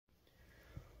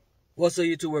What's up,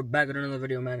 YouTube? We're back with another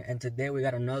video, man, and today we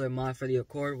got another mod for the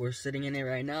Accord. We're sitting in it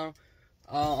right now.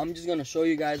 I'm just gonna show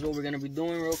you guys what we're gonna be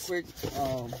doing real quick.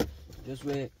 Just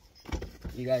with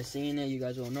you guys seeing it, you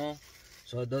guys will know.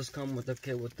 So it does come with the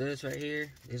kit with this right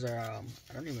here. These are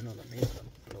I don't even know the name of them,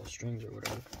 little strings or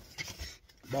whatever.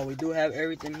 But we do have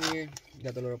everything here. You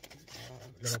got the little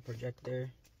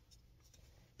projector.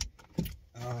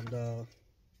 I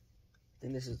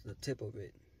think this is the tip of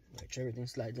it, which everything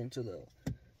slides into the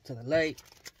light.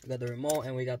 We got the remote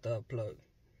and we got the plug.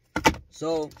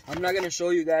 So I'm not gonna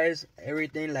show you guys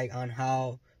everything like on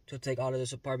how to take all of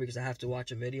this apart because I have to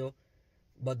watch a video,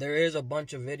 but there is a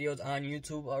bunch of videos on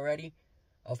YouTube already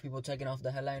of people taking off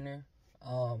the headliner.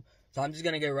 So I'm just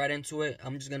gonna get right into it.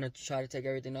 I'm just gonna try to take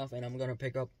everything off, and I'm gonna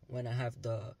pick up when I have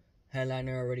the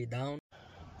headliner already down.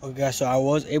 Okay guys, so I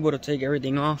was able to take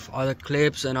everything off, all the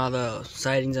clips and all the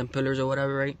sidings and pillars or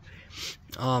whatever, right?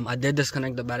 I did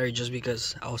disconnect the battery just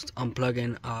because I was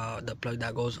unplugging the plug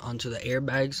that goes onto the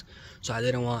airbags, so I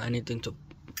didn't want anything to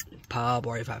pop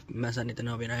or if I mess anything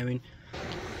up, you know what I mean?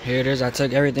 Here it is. I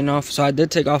took everything off. So I did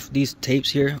take off these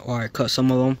tapes here, or I cut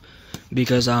some of them,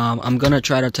 because I'm gonna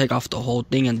try to take off the whole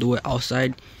thing and do it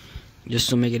outside just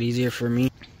to make it easier for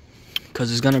me,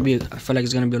 because it's gonna be, I feel like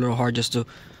it's gonna be a little hard just to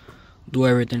do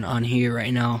everything on here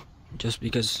right now just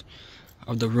because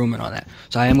of the room and all that.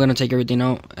 So I am gonna take everything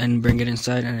out and bring it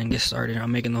inside and then get started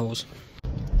on making the holes.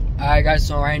 Alright guys,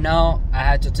 so right now I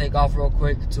had to take off real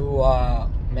quick to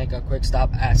make a quick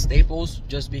stop at Staples,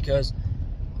 just because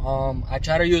I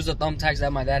try to use the thumbtacks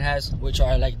that my dad has, which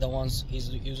are like the ones he's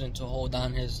using to hold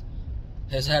on his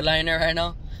headliner right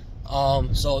now.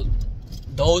 So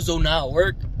those do not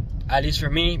work, at least for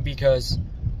me, because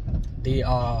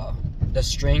the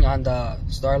string on the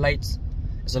Starlights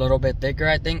is a little bit thicker,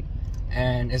 I think,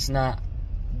 and it's not,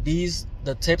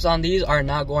 the tips on these are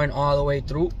not going all the way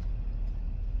through,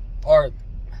 or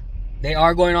they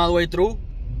are going all the way through,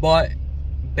 but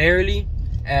barely.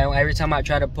 And every time I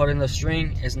try to put in the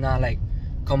string, it's not like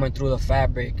coming through the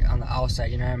fabric on the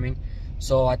outside, you know what I mean?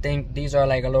 So I think these are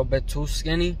like a little bit too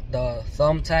skinny, the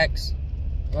thumbtacks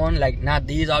one, like not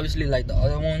these obviously, like the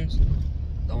other ones,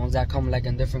 the ones that come like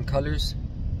in different colors.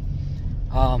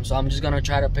 So I'm just gonna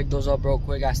try to pick those up real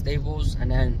quick at Staples,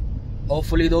 and then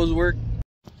hopefully those work.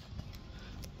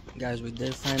 Guys, we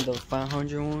did find the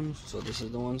 500 ones, so this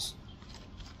is the ones.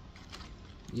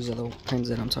 These are the pins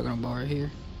that I'm talking about right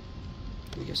here.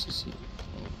 I guess you see.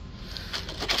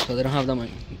 So they don't have them, they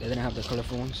didn't have the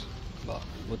colorful ones, but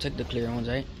we'll take the clear ones,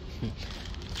 right?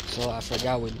 So I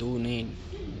forgot we do need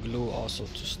glue also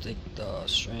to stick the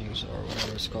strings or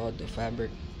whatever it's called, the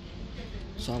fabric.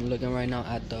 So I'm looking right now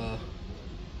at the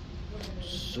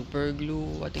super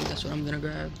glue. I think that's what I'm gonna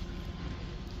grab.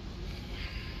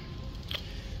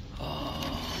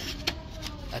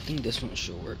 I think this one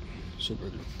should work. Super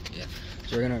glue, yeah.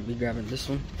 So we're gonna be grabbing this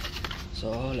one.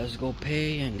 So let's go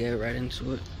pay and get right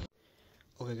into it.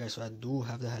 Okay guys, so I do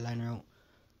have the headliner out.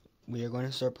 We are going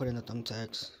to start putting the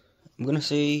thumbtacks. I'm gonna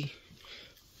say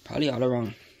probably all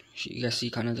around. You guys see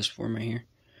kind of this form right here.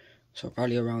 So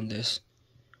probably around this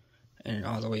and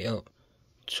all the way up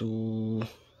to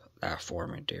that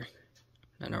form right there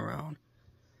and around.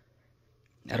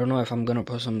 I don't know if I'm gonna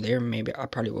put some there. Maybe I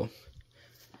probably will.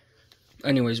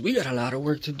 Anyways, we got a lot of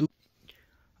work to do.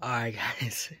 Alright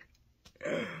guys.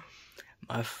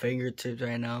 My fingertips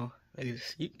right now, look at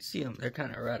this. You can see them, they're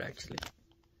kind of red actually.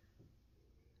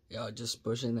 Y'all just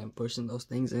pushing and pushing those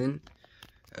things in.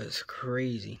 It's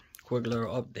crazy. Quick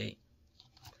little update.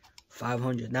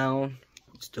 500 down.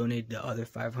 Still need the other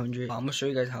 500. I'm gonna show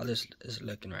you guys how this is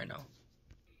looking right now.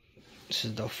 This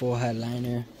is the full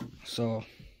headliner. So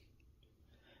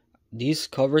these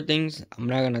cover things, I'm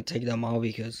not gonna take them out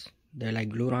because they're like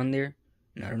glued on there.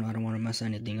 And I don't want to mess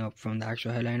anything up from the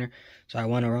actual headliner. So I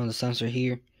went around the sensor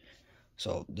here.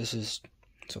 So this is,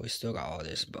 so we still got all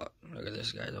this, but look at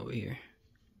this guys over here.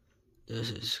 This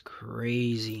is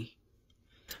crazy.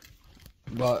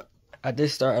 But I did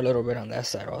start a little bit on that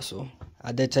side also.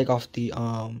 I did take off the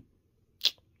I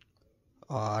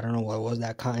don't know what was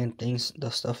that cotton things, the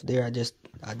stuff there. I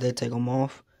did take them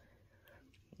off.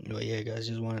 But yeah guys,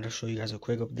 just wanted to show you guys a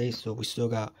quick update. So we still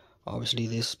got obviously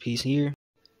this piece here.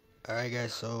 Alright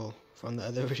guys, so from the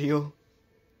other video,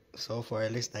 so far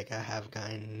at least, like, I have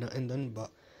gotten nothing done,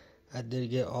 but I did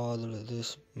get all of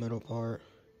this middle part,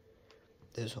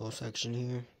 this whole section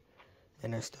here,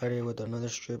 and I started with another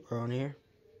strip around here.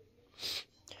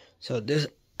 So this,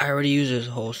 I already used this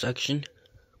whole section,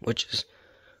 which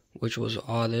was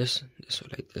all this was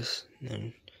like this,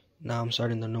 and now I'm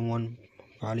starting the new one,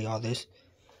 probably all this.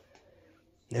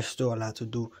 There's still a lot to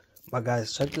do, but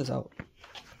guys, check this out.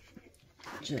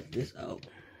 Check this out.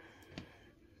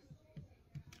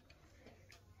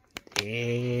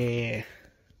 Yeah.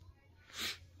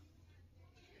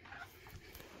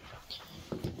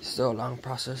 Still a long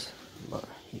process, but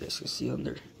you guys can see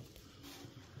under.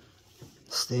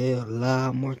 Still a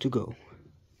lot more to go.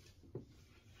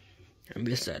 And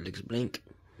this side looks blank,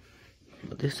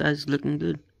 but this side's looking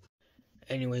good.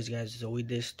 Anyways, guys, so we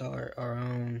did start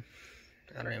around,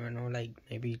 I don't even know, like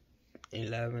maybe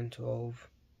 11, 12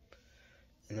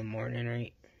 in the morning,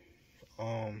 right?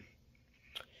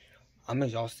 I'm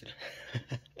exhausted.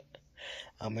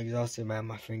 I'm exhausted, man.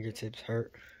 My fingertips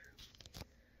hurt.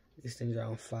 These things are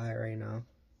on fire right now.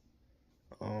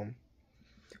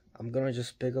 I'm gonna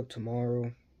just pick up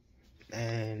tomorrow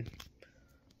and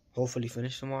hopefully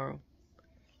finish tomorrow.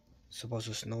 It's supposed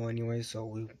to snow anyway,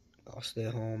 so I'll stay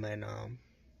home and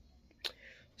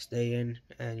stay in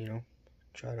and, you know,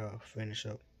 try to finish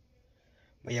up.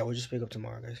 But yeah, we'll just pick up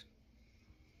tomorrow, guys.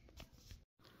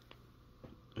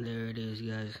 There it is,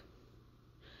 guys.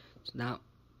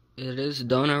 It is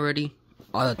done already.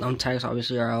 All the thumbtacks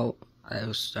obviously are out.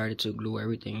 I started to glue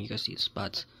everything. You can see the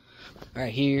spots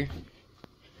right here.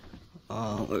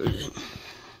 Where is it?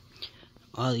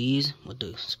 All these with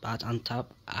the spots on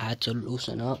top, I had to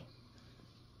loosen up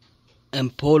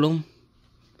and pull them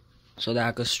so that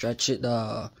I could stretch it,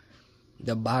 the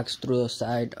box through the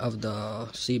side of the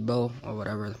seatbelt or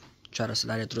whatever. Try to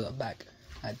slide it through the back,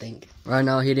 I think. Right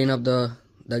now, heating up the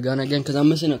gun again because I'm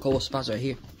missing a couple spots right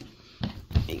here.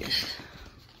 I guess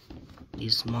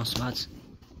these small spots.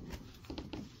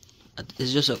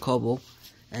 It's just a couple,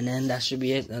 and then that should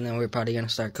be it. And then we're probably gonna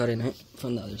start cutting it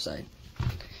from the other side.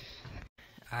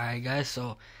 Alright, guys,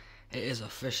 so it is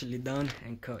officially done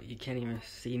and cut. You can't even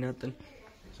see nothing.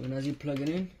 So as you plug it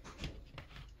in,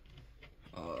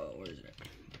 where is it?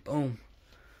 Boom.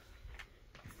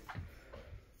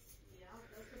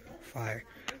 Fire.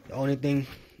 The only thing,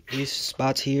 these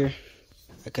spots here,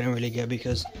 I couldn't really get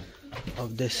because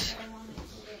of this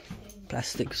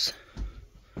plastics.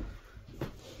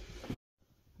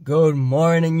 Good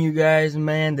morning, you guys,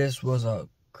 man. This was a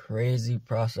crazy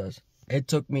process. It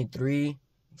took me 3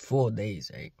 full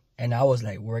days, right? And I was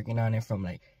like working on it from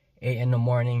like 8 in the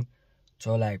morning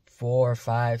to like 4,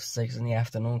 5, 6 in the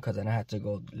afternoon because then I had to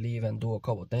go leave and do a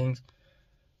couple things.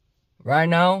 Right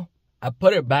now, I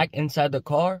put it back inside the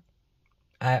car.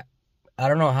 I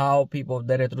don't know how people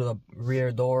did it through the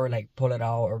rear door, like pull it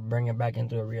out or bring it back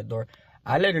into the rear door.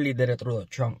 I literally did it through the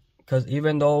trunk because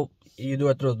even though you do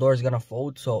it through the door, it's gonna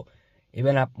fold. So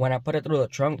even when I put it through the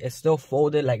trunk, it's still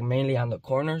folded like mainly on the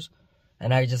corners,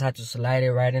 and I just had to slide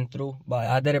it right in through. But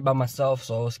I did it by myself,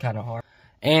 so it was kind of hard.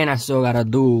 And I still gotta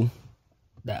do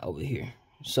that over here.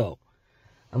 So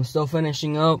I'm still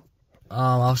finishing up.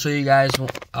 I'll show you guys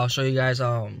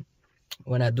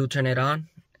when I do turn it on.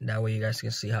 That way you guys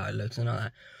can see how it looks and all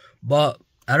that. But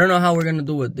I don't know how we're gonna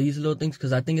do with these little things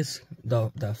because I think it's the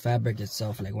fabric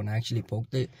itself. Like when I actually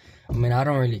poked it, I mean, I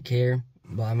don't really care,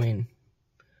 but I mean,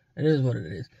 it is what it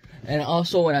is. And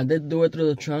also when I did do it through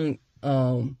the trunk,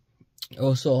 it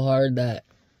was so hard that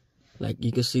like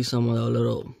you could see some of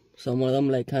them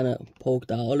like kind of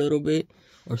poked out a little bit,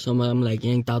 or some of them like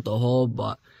yanked out the hole.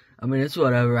 But I mean, it's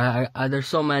whatever. There's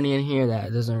so many in here that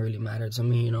it doesn't really matter to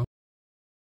me, you know.